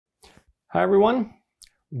Hi everyone!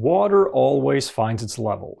 Water always finds its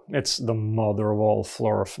level. It's the mother of all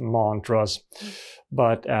FLERF mantras.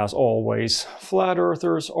 But as always, flat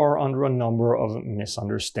earthers are under a number of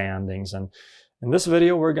misunderstandings, and in this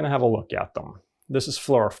video we're going to have a look at them. This is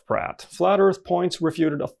FLERFPRATT. Flat Earth points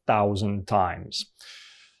refuted 1,000 times.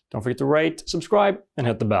 Don't forget to rate, subscribe, and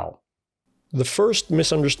hit the bell. The first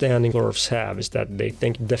misunderstanding FLERFs have is that they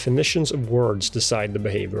think definitions of words decide the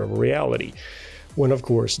behavior of reality, when of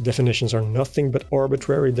course definitions are nothing but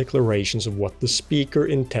arbitrary declarations of what the speaker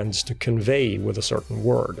intends to convey with a certain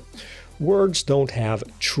word. Words don't have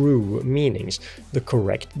true meanings. The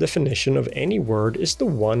correct definition of any word is the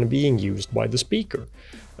one being used by the speaker.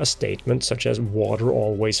 A statement such as "water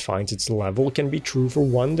always finds its level" can be true for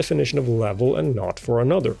one definition of level and not for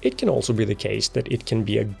another. It can also be the case that it can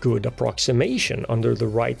be a good approximation under the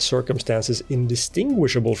right circumstances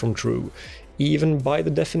indistinguishable from true, even by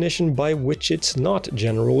the definition by which it's not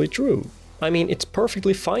generally true. I mean, it's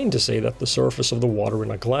perfectly fine to say that the surface of the water in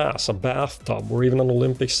a glass, a bathtub, or even an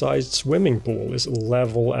Olympic-sized swimming pool is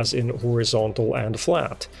level as in horizontal and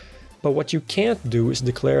flat. But what you can't do is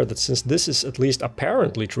declare that since this is at least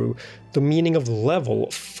apparently true, the meaning of level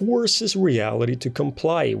forces reality to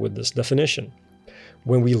comply with this definition.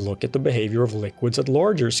 When we look at the behavior of liquids at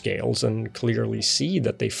larger scales and clearly see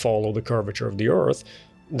that they follow the curvature of the Earth,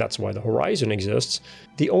 that's why the horizon exists,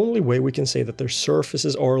 the only way we can say that their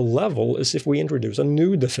surfaces are level is if we introduce a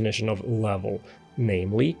new definition of level,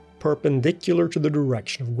 namely perpendicular to the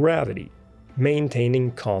direction of gravity, maintaining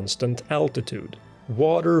constant altitude.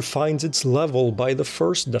 Water finds its level by the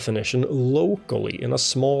first definition locally in a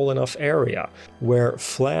small enough area, where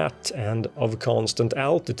flat and of constant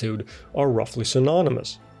altitude are roughly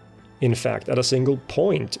synonymous. In fact, at a single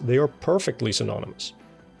point, they are perfectly synonymous.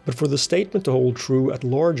 But for the statement to hold true at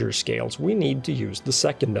larger scales, we need to use the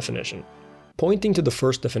second definition. Pointing to the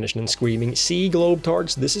first definition and screaming, "See,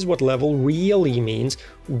 globetards, this is what level really means,"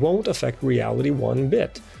 won't affect reality one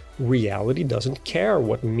bit. Reality doesn't care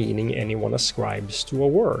what meaning anyone ascribes to a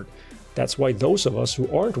word. That's why those of us who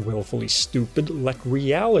aren't willfully stupid let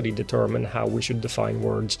reality determine how we should define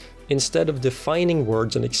words, instead of defining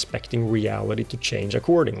words and expecting reality to change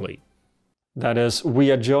accordingly. That is,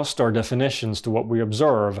 we adjust our definitions to what we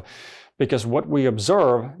observe, because what we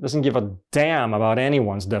observe doesn't give a damn about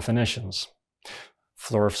anyone's definitions.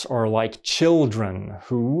 FLERFs are like children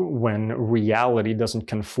who, when reality doesn't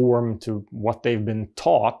conform to what they've been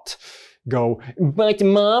taught, go, "But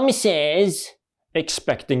Mom says,"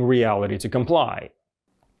 expecting reality to comply.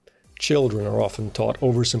 Children are often taught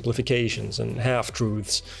oversimplifications and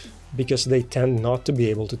half-truths, because they tend not to be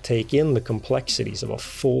able to take in the complexities of a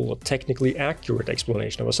full, technically accurate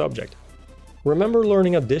explanation of a subject. Remember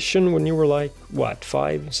learning addition when you were like, what,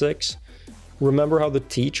 5, 6? Remember how the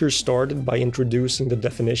teacher started by introducing the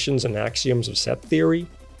definitions and axioms of set theory?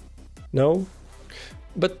 No?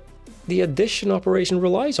 But the addition operation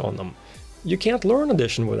relies on them. You can't learn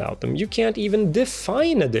addition without them. You can't even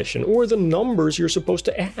define addition or the numbers you're supposed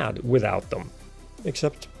to add without them.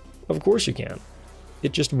 Except, of course you can.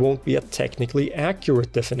 It just won't be a technically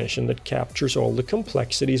accurate definition that captures all the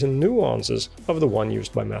complexities and nuances of the one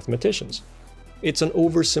used by mathematicians. It's an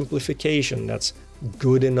oversimplification that's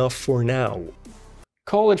good enough for now.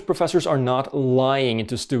 College professors are not lying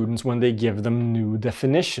to students when they give them new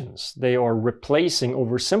definitions. They are replacing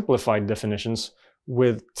oversimplified definitions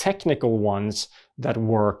with technical ones that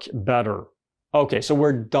work better. Okay, so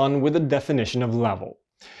we're done with the definition of level.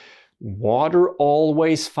 Water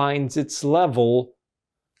always finds its level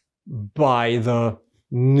by the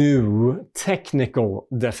new technical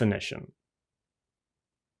definition.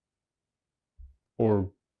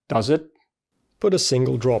 Or does it? Put a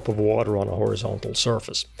single drop of water on a horizontal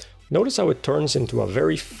surface. Notice how it turns into a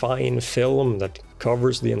very fine film that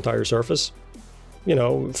covers the entire surface? You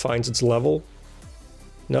know, finds its level?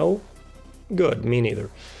 No? Good, me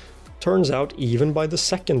neither. Turns out, even by the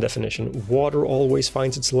second definition, water always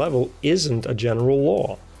finds its level isn't a general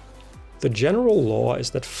law. The general law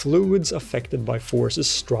is that fluids affected by forces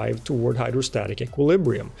strive toward hydrostatic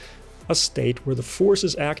equilibrium, a state where the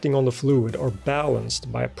forces acting on the fluid are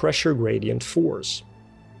balanced by a pressure gradient force.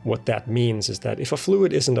 What that means is that if a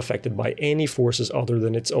fluid isn't affected by any forces other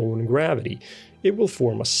than its own gravity, it will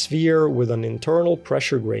form a sphere with an internal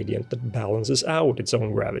pressure gradient that balances out its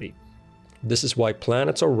own gravity. This is why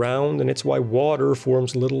planets are round, and it's why water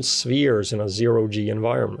forms little spheres in a zero-G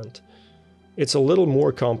environment. It's a little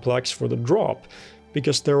more complex for the drop,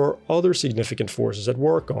 because there are other significant forces at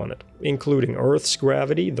work on it, including Earth's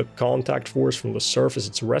gravity, the contact force from the surface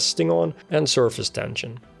it's resting on, and surface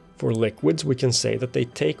tension. For liquids, we can say that they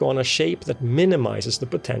take on a shape that minimizes the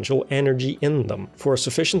potential energy in them. For a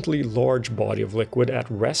sufficiently large body of liquid at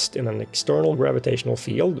rest in an external gravitational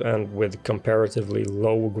field and with comparatively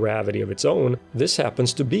low gravity of its own, this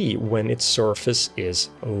happens to be when its surface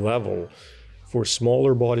is level. For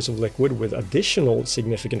smaller bodies of liquid with additional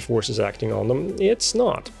significant forces acting on them, it's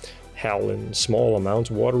not. Hell, in small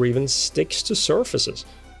amounts, water even sticks to surfaces.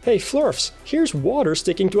 Hey, flerfs, here's water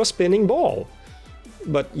sticking to a spinning ball!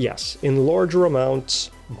 But yes, in larger amounts,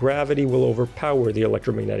 gravity will overpower the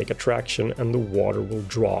electromagnetic attraction and the water will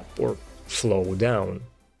drop or flow down.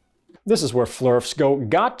 This is where flerfs go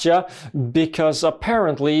gotcha, because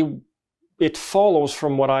apparently it follows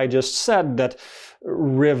from what I just said that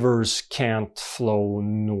rivers can't flow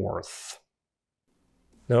north.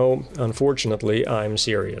 No, unfortunately, I'm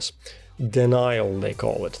serious. Denial, they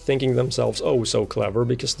call it, thinking themselves oh so clever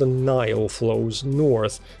because the Nile flows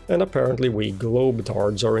north, and apparently we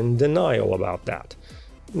globetards are in denial about that.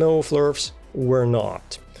 No, flerfs, we're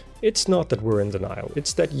not. It's not that we're in denial,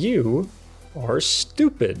 it's that you are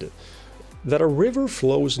stupid. That a river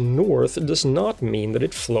flows north does not mean that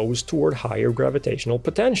it flows toward higher gravitational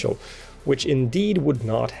potential, which indeed would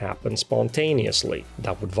not happen spontaneously.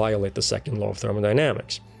 That would violate the second law of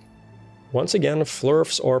thermodynamics. Once again,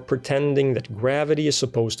 flerfs are pretending that gravity is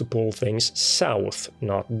supposed to pull things south,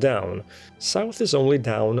 not down. South is only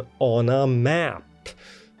down on a map,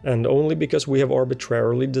 and only because we have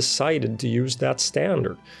arbitrarily decided to use that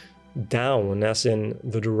standard. Down, as in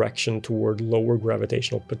the direction toward lower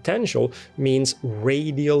gravitational potential, means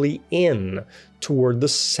radially in, toward the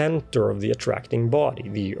center of the attracting body,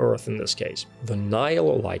 the Earth in this case. The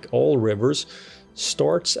Nile, like all rivers,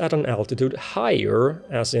 starts at an altitude higher,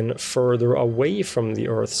 as in further away from the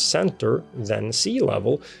Earth's center than sea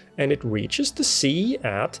level, and it reaches the sea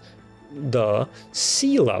at the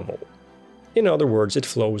sea level. In other words, it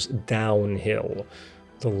flows downhill.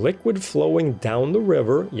 The liquid flowing down the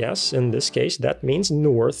river, yes, in this case that means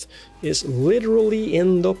north, is literally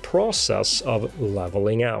in the process of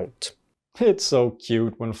leveling out. It's so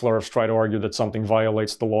cute when flerfs try to argue that something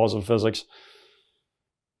violates the laws of physics.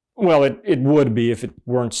 Well, it would be if it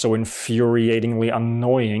weren't so infuriatingly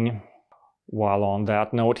annoying. While on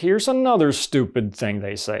that note, here's another stupid thing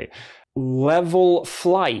they say. Level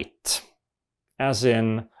flight, as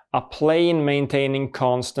in a plane maintaining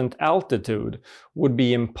constant altitude, would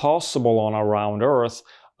be impossible on a round Earth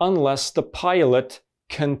unless the pilot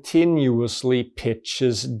continuously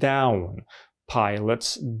pitches down.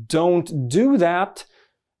 Pilots don't do that,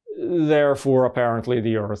 therefore apparently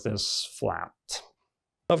the Earth is flat.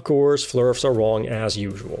 Of course, flerfs are wrong as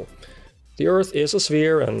usual. The Earth is a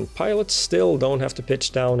sphere, and pilots still don't have to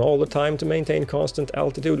pitch down all the time to maintain constant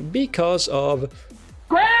altitude because of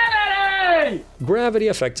gravity! Gravity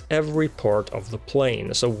affects every part of the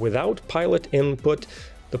plane, so without pilot input,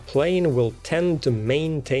 the plane will tend to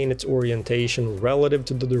maintain its orientation relative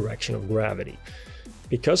to the direction of gravity.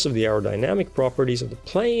 Because of the aerodynamic properties of the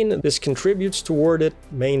plane, this contributes toward it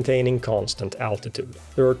maintaining constant altitude.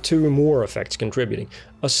 There are two more effects contributing.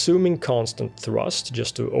 Assuming constant thrust,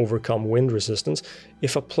 just to overcome wind resistance,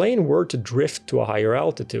 if a plane were to drift to a higher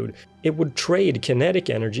altitude, it would trade kinetic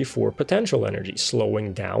energy for potential energy,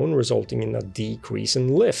 slowing down, resulting in a decrease in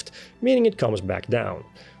lift, meaning it comes back down.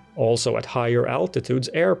 Also, at higher altitudes,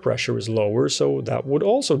 air pressure is lower, so that would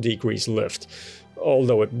also decrease lift,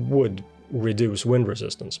 although it would reduce wind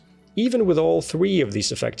resistance. Even with all three of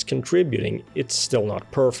these effects contributing, it's still not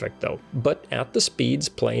perfect though. But at the speeds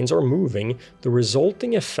planes are moving, the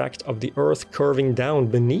resulting effect of the Earth curving down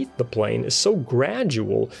beneath the plane is so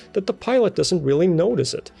gradual that the pilot doesn't really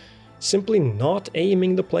notice it. Simply not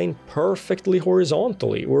aiming the plane perfectly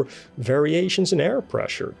horizontally or variations in air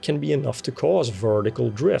pressure can be enough to cause vertical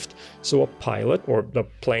drift, so a pilot, or the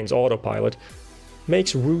plane's autopilot,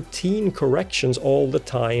 makes routine corrections all the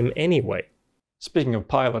time anyway. Speaking of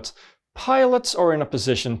pilots, pilots are in a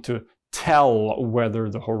position to tell whether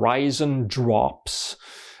the horizon drops,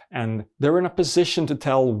 and they're in a position to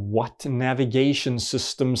tell what navigation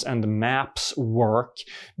systems and maps work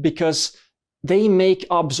because they make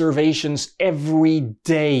observations every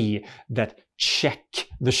day that check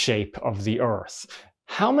the shape of the Earth.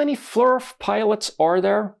 How many flerf pilots are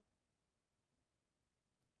there?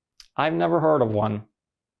 I've never heard of one,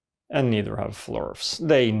 and neither have flerfs.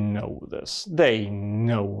 They know this. They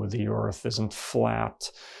know the Earth isn't flat.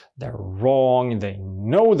 They're wrong, they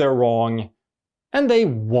know they're wrong, and they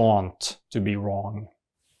want to be wrong.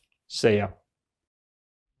 See ya.